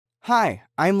Hi,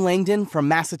 I'm Langdon from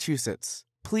Massachusetts.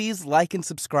 Please like and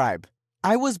subscribe.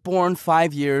 I was born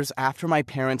 5 years after my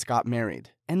parents got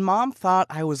married, and Mom thought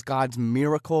I was God's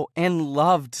miracle and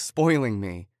loved spoiling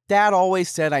me. Dad always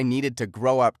said I needed to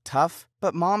grow up tough,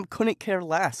 but Mom couldn't care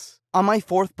less. On my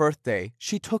 4th birthday,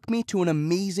 she took me to an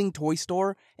amazing toy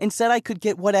store and said I could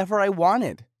get whatever I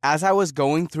wanted. As I was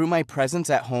going through my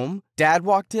presents at home, Dad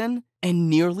walked in and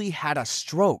nearly had a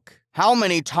stroke. How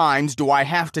many times do I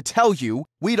have to tell you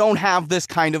we don't have this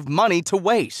kind of money to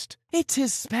waste? It's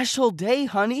his special day,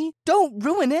 honey. Don't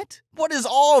ruin it. What is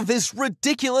all this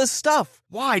ridiculous stuff?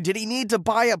 Why did he need to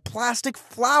buy a plastic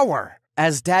flower?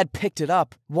 As Dad picked it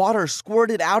up, water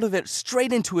squirted out of it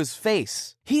straight into his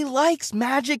face. He likes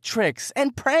magic tricks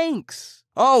and pranks.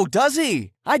 Oh, does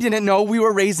he? I didn't know we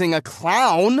were raising a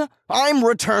clown. I'm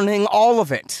returning all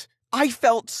of it. I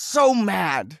felt so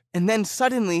mad. And then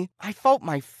suddenly, I felt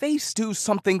my face do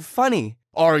something funny.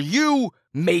 Are you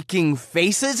making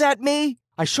faces at me?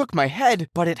 I shook my head,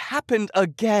 but it happened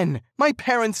again. My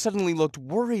parents suddenly looked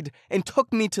worried and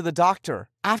took me to the doctor.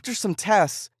 After some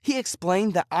tests, he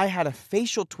explained that I had a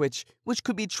facial twitch which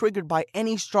could be triggered by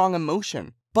any strong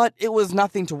emotion. But it was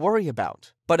nothing to worry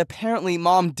about. But apparently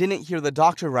Mom didn't hear the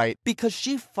doctor right because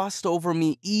she fussed over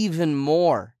me even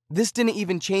more. This didn't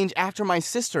even change after my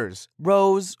sisters,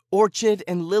 Rose, Orchid,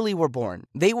 and Lily were born.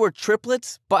 They were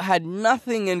triplets, but had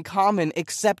nothing in common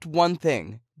except one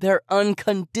thing: their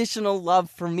unconditional love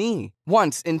for me.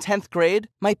 Once, in 10th grade,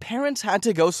 my parents had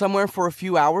to go somewhere for a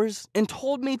few hours and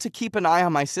told me to keep an eye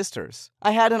on my sisters.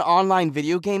 I had an online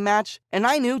video game match, and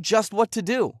I knew just what to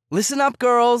do. Listen up,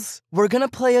 girls. We're gonna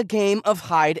play a game of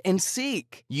hide and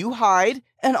seek. You hide,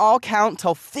 and I'll count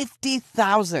till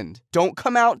 50,000. Don't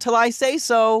come out till I say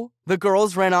so. The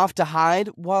girls ran off to hide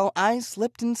while I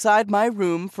slipped inside my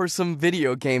room for some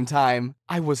video game time.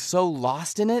 I was so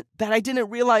lost in it that I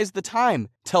didn't realize the time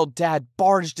till Dad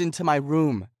barged into my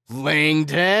room.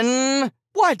 Langdon?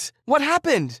 What? What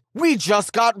happened? We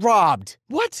just got robbed.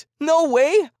 What? No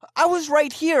way. I was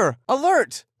right here,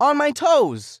 alert, on my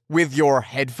toes. With your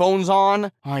headphones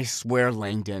on? I swear,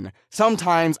 Langdon,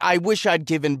 sometimes I wish I'd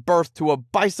given birth to a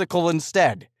bicycle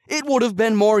instead. It would have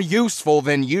been more useful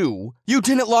than you. You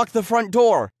didn't lock the front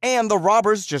door, and the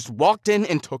robbers just walked in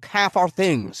and took half our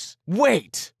things.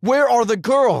 Wait, where are the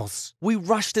girls? We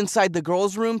rushed inside the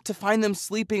girls' room to find them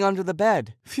sleeping under the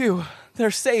bed. Phew,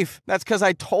 they're safe. That's because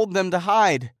I told them to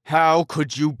hide. How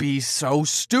could you be so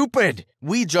stupid?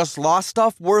 We just lost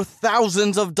stuff worth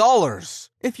thousands of dollars.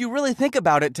 If you really think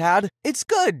about it, Dad, it's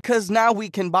good, because now we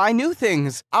can buy new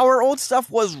things. Our old stuff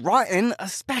was rotten,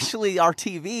 especially our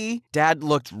TV. Dad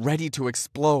looked ready to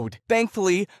explode.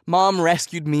 Thankfully, Mom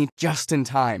rescued me just in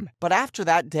time. But after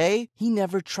that day, he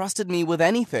never trusted me with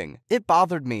anything. It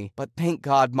bothered me, but thank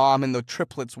God Mom and the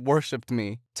triplets worshipped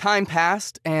me. Time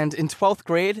passed, and in 12th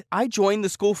grade, I joined the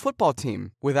school football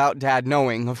team. Without Dad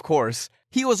knowing, of course.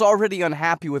 He was already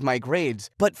unhappy with my grades,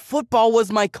 but football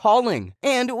was my calling,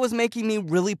 and it was making me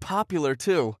really popular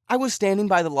too. I was standing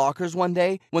by the lockers one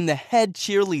day when the head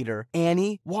cheerleader,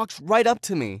 Annie, walks right up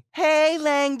to me. Hey,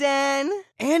 Langdon!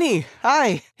 Annie,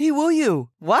 hi. Hey, will you?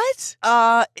 What?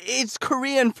 It's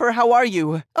Korean for how are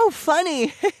you? Oh,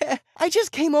 funny. I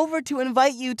just came over to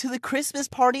invite you to the Christmas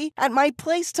party at my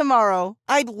place tomorrow.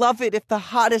 I'd love it if the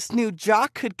hottest new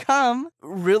jock could come.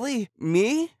 Really?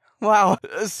 Me? Wow,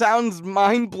 sounds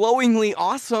mind-blowingly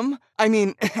awesome. I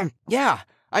mean, yeah,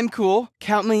 I'm cool.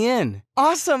 Count me in.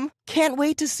 Awesome. Can't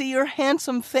wait to see your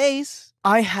handsome face.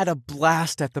 I had a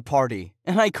blast at the party,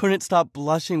 and I couldn't stop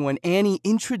blushing when Annie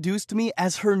introduced me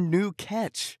as her new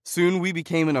catch. Soon we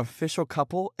became an official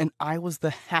couple, and I was the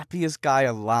happiest guy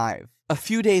alive. A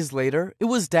few days later, it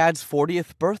was Dad's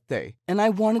 40th birthday, and I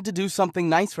wanted to do something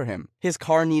nice for him. His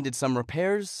car needed some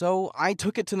repairs, so I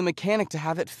took it to the mechanic to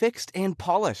have it fixed and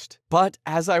polished. But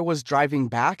as I was driving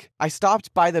back, I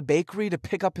stopped by the bakery to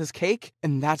pick up his cake,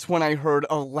 and that's when I heard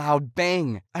a loud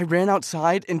bang. I ran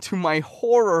outside, and to my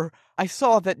horror, I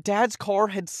saw that Dad's car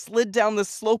had slid down the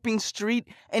sloping street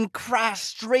and crashed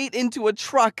straight into a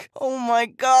truck. Oh my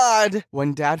God!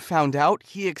 When Dad found out,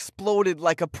 he exploded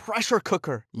like a pressure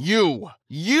cooker. You,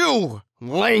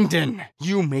 Langdon,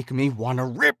 you make me want to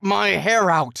rip my hair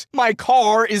out. My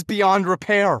car is beyond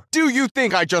repair. Do you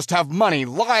think I just have money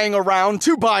lying around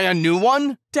to buy a new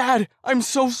one? Dad, I'm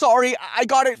so sorry. I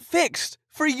got it fixed.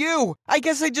 For you. I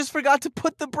guess I just forgot to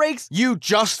put the brakes. You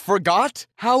just forgot?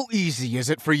 How easy is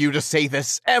it for you to say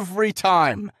this every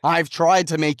time? I've tried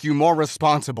to make you more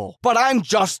responsible, but I'm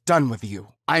just done with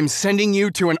you. I'm sending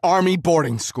you to an army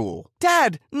boarding school.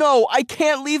 Dad, no, I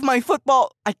can't leave my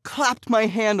football. I clapped my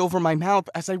hand over my mouth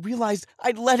as I realized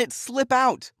I'd let it slip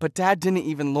out. But Dad didn't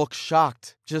even look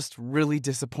shocked, just really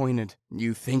disappointed.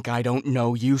 You think I don't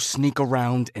know you sneak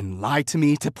around and lie to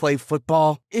me to play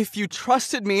football? If you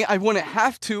trusted me, I wouldn't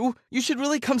have to. You should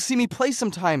really come see me play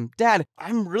sometime. Dad,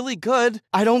 I'm really good.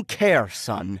 I don't care,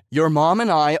 son. Your mom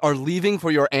and I are leaving for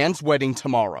your aunt's wedding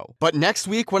tomorrow. But next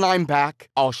week when I'm back,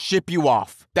 I'll ship you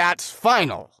off. That's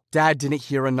final. Dad didn't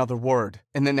hear another word,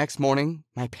 and the next morning,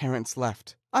 my parents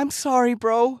left. I'm sorry,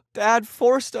 bro. Dad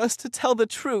forced us to tell the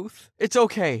truth. It's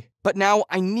okay. But now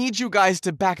I need you guys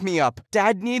to back me up.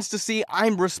 Dad needs to see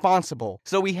I'm responsible.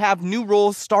 So we have new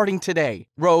rules starting today.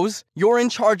 Rose, you're in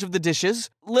charge of the dishes.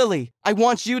 Lily, I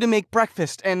want you to make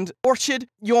breakfast. And Orchid,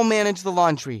 you'll manage the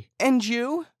laundry. And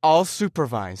you? I'll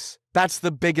supervise. That's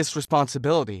the biggest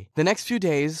responsibility. The next few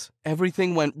days,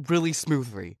 everything went really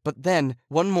smoothly. But then,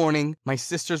 one morning, my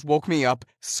sisters woke me up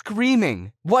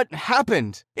screaming. What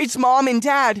happened? It's Mom and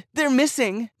Dad. They're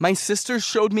missing. My sisters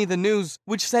showed me the news,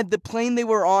 which said the plane they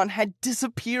were on had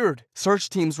disappeared. Search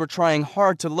teams were trying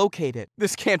hard to locate it.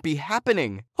 This can't be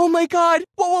happening. Oh my God,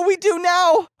 what will we do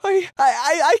now?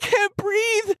 I can't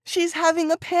breathe. She's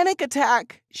having a panic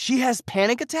attack. She has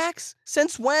panic attacks?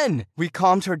 Since when? We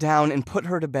calmed her down and put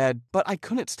her to bed, but I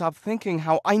couldn't stop thinking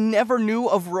how I never knew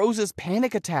of Rose's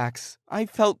panic attacks. I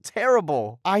felt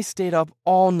terrible. I stayed up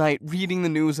all night reading the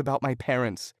news about my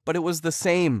parents, but it was the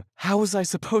same. How was I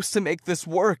supposed to make this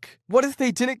work? What if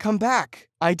they didn't come back?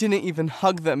 I didn't even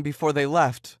hug them before they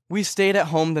left. We stayed at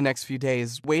home the next few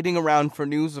days, waiting around for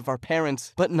news of our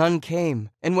parents, but none came.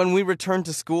 And when we returned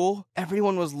to school,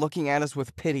 everyone was looking at us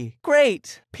with pity.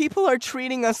 Great! People are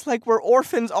treating us like we're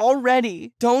orphans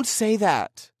already. Don't say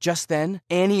that. Just then,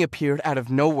 Annie appeared out of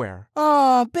nowhere.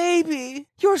 Aw, baby,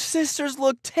 your sisters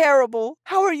look terrible.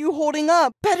 How are you holding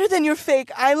up? Better than your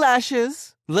fake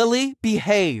eyelashes. Lily,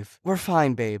 behave. We're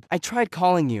fine, babe. I tried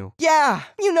calling you. Yeah,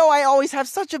 you know I always have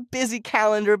such a busy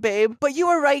calendar, babe. But you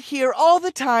are right here all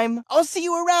the time. I'll see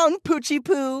you around, Poochie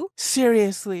Poo.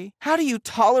 Seriously, how do you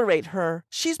tolerate her?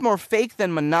 She's more fake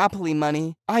than Monopoly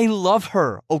money. I love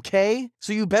her, okay?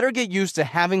 So you better get used to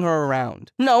having her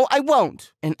around. No, I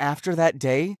won't. And after that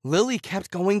day, Lily kept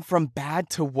going from bad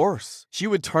to worse. She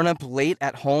would turn up late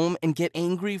at home and get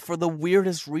angry for the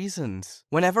weirdest reasons.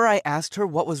 Whenever I asked her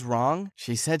what was wrong,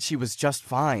 she said she was just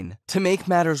fine. To make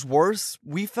matters worse,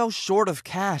 we fell short of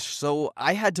cash, so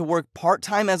I had to work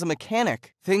part-time as a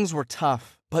mechanic. Things were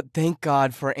tough. But thank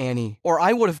God for Annie, or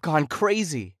I would have gone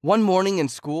crazy. One morning in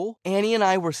school, Annie and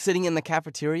I were sitting in the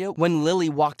cafeteria when Lily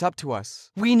walked up to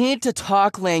us. We need to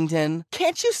talk, Langdon.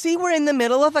 Can't you see we're in the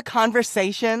middle of a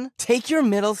conversation? Take your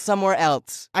middle somewhere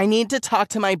else. I need to talk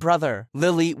to my brother.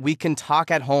 Lily, we can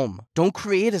talk at home. Don't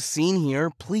create a scene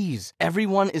here, please.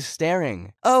 Everyone is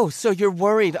staring. Oh, so you're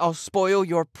worried I'll spoil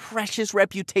your precious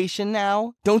reputation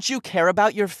now? Don't you care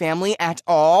about your family at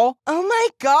all? Oh my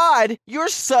God, you're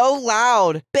so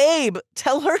loud. Babe,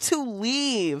 tell her to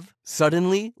leave.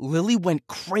 Suddenly, Lily went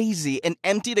crazy and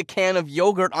emptied a can of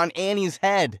yogurt on Annie's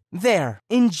head. There,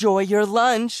 enjoy your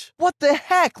lunch. What the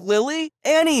heck, Lily?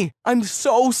 Annie, I'm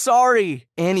so sorry.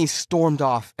 Annie stormed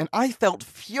off, and I felt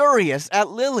furious at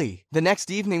Lily. The next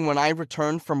evening when I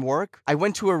returned from work, I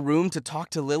went to her room to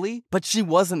talk to Lily, but she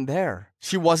wasn't there.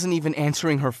 She wasn't even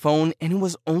answering her phone, and it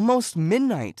was almost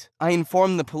midnight. I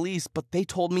informed the police, but they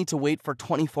told me to wait for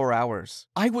 24 hours.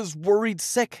 I was worried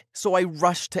sick, so I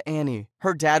rushed to Annie.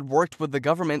 Her dad worked with the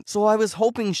government, so I was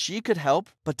hoping she could help,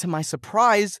 but to my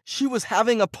surprise, she was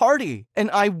having a party, and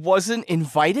I wasn't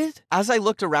invited? As I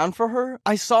looked around for her,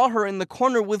 I saw her in the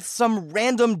corner with some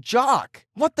random jock.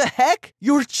 What the heck?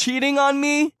 You're cheating on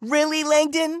me? Really,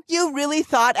 Langdon? You really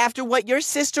thought after what your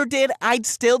sister did, I'd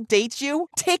still date you?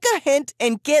 Take a hint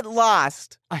and get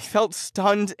lost. I felt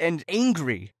stunned and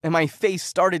angry, and my face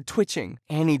started twitching.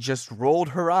 Annie just rolled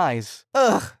her eyes.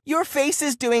 Ugh, your face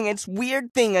is doing its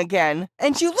weird thing again,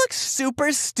 and you look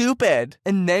super stupid.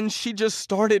 And then she just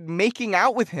started making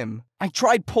out with him. I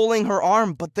tried pulling her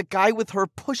arm, but the guy with her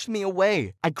pushed me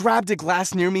away. I grabbed a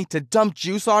glass near me to dump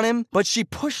juice on him, but she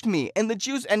pushed me, and the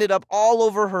juice ended up all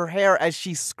over her hair as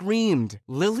she screamed.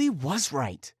 Lily was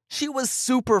right. She was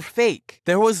super fake.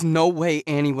 There was no way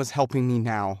Annie was helping me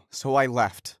now, so I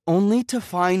left. Only to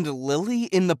find Lily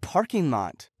in the parking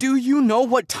lot. Do you know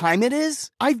what time it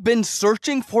is? I've been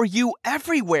searching for you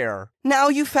everywhere. Now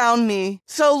you found me,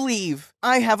 so leave.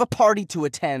 I have a party to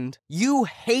attend. You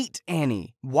hate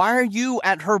Annie. Why are you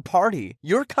at her party?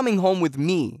 You're coming home with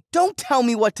me. Don't tell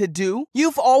me what to do.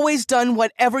 You've always done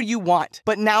whatever you want,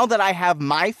 but now that I have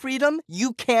my freedom,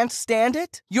 you can't stand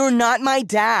it? You're not my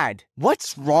dad.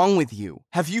 What's wrong with you?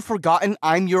 Have you forgotten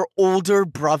I'm your older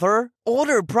brother?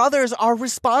 Older brothers are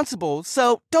responsible,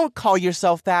 so don't call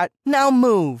yourself that. Now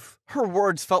move. Her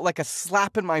words felt like a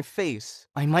slap in my face.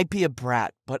 I might be a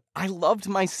brat, but I loved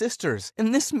my sisters,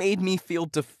 and this made me feel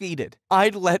defeated.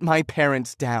 I'd let my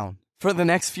parents down. For the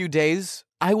next few days,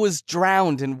 I was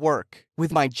drowned in work.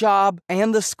 With my job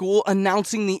and the school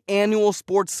announcing the annual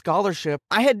sports scholarship,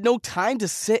 I had no time to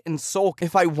sit and sulk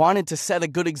if I wanted to set a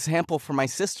good example for my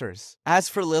sisters. As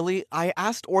for Lily, I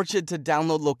asked Orchid to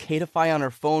download Locatify on her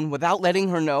phone without letting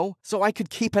her know so I could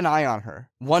keep an eye on her.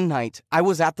 One night, I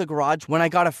was at the garage when I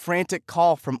got a frantic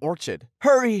call from Orchid.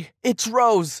 Hurry, it's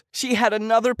Rose. She had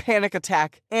another panic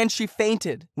attack and she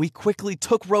fainted. We quickly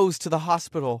took Rose to the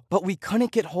hospital, but we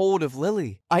couldn't get hold of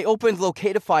Lily. I opened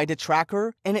Locatify to track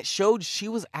her and it showed she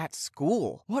was at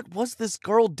school. What was this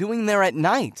girl doing there at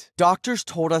night? Doctors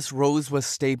told us Rose was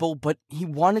stable, but he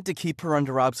wanted to keep her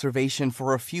under observation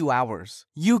for a few hours.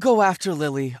 You go after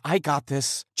Lily. I got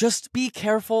this. Just be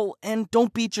careful and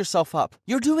don't beat yourself up.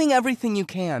 You're doing everything you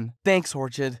can. Thanks,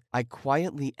 Orchid. I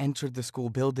quietly entered the school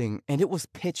building and it was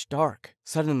pitch dark.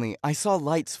 Suddenly, I saw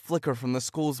lights flicker from the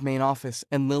school's main office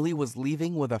and Lily was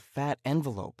leaving with a fat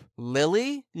envelope.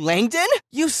 Lily? Langdon?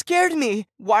 You scared me.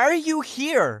 Why are you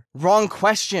here? Wrong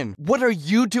question. What are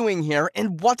you doing here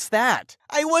and what's that?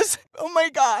 Oh my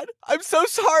God, I'm so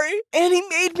sorry. Annie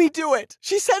made me do it.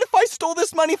 She said if I stole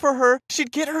this money for her,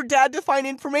 she'd get her dad to find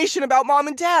information about mom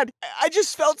and dad. I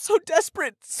just felt so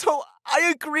desperate, so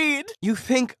I agreed. You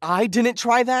think I didn't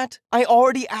try that? I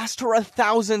already asked her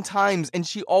 1,000 times and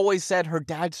she always said her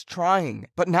dad's trying.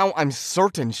 But now I'm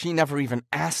certain she never even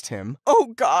asked him.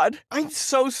 Oh God, I'm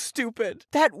so stupid.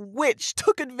 That witch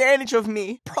took advantage of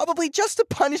me, probably just to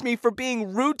punish me for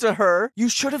being rude to her. You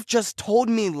should have just told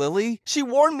me, Lily. She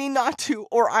warned me not to,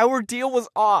 or our deal was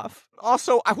off.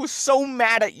 Also, I was so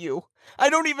mad at you.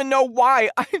 I don't even know why.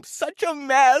 I'm such a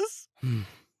mess.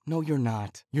 No, you're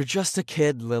not. You're just a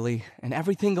kid, Lily, and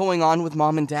everything going on with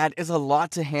mom and dad is a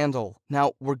lot to handle.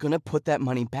 Now, we're gonna put that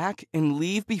money back and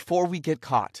leave before we get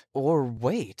caught. Or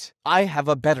wait, I have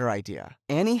a better idea.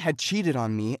 Annie had cheated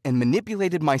on me and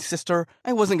manipulated my sister.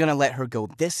 I wasn't gonna let her go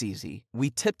this easy. We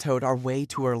tiptoed our way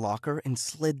to her locker and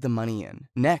slid the money in.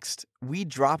 Next, we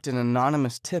dropped an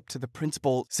anonymous tip to the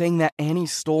principal saying that Annie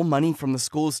stole money from the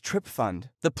school's trip fund.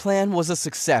 The plan was a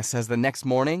success as the next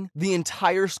morning, the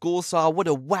entire school saw what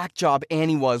a whack job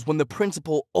Annie was when the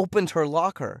principal opened her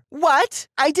locker. What?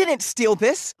 I didn't steal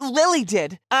this. Lily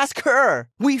did. Ask her.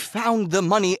 We found the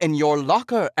money in your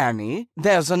locker, Annie.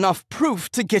 There's enough proof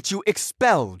to get you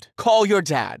expelled. Call your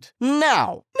dad.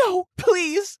 Now. No,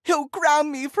 please. He'll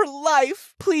ground me for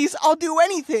life. Please, I'll do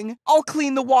anything. I'll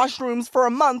clean the washrooms for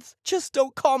a month. Just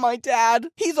don't call my dad.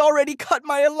 He's already cut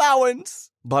my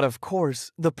allowance. But of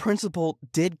course, the principal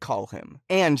did call him,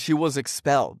 and she was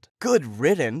expelled. Good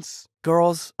riddance.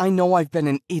 Girls, I know I've been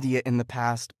an idiot in the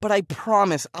past, but I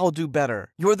promise I'll do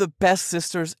better. You're the best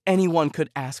sisters anyone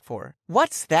could ask for.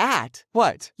 What's that?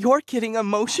 What? You're getting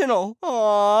emotional.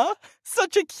 Aww,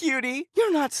 such a cutie.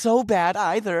 You're not so bad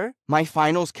either. My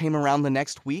finals came around the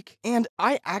next week, and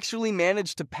I actually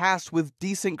managed to pass with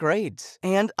decent grades.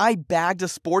 And I bagged a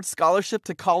sports scholarship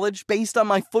to college based on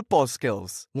my football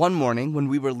skills. One morning, when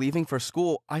we were leaving for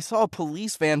school, I saw a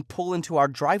police van pull into our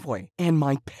driveway, and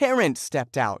my parents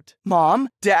stepped out. Mom?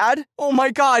 Dad? Oh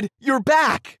my God, you're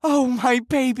back! Oh, my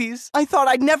babies. I thought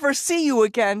I'd never see you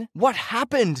again. What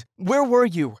happened? Where were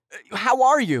you? How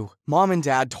are you? Mom and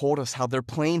Dad told us how their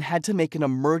plane had to make an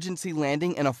emergency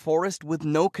landing in a forest with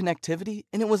no connectivity,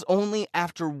 and it was only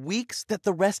after weeks that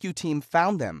the rescue team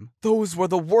found them. Those were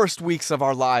the worst weeks of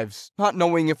our lives, not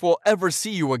knowing if we'll ever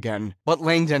see you again. But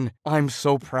Langdon, I'm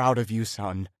so proud of you,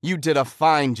 son. You did a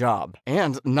fine job.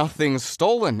 And nothing's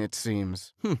stolen, it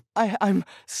seems. I'm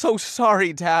so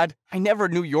sorry, Dad. I never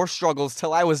knew your struggles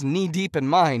till I was knee-deep in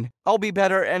mine. I'll be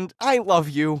better, and I love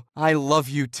you. I love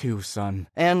you too, son.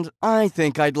 And I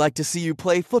think I'd like to see you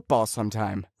play football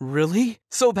sometime. Really?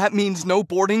 So that means no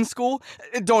boarding school?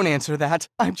 Don't answer that.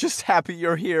 I'm just happy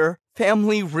you're here.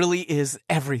 Family really is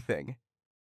everything.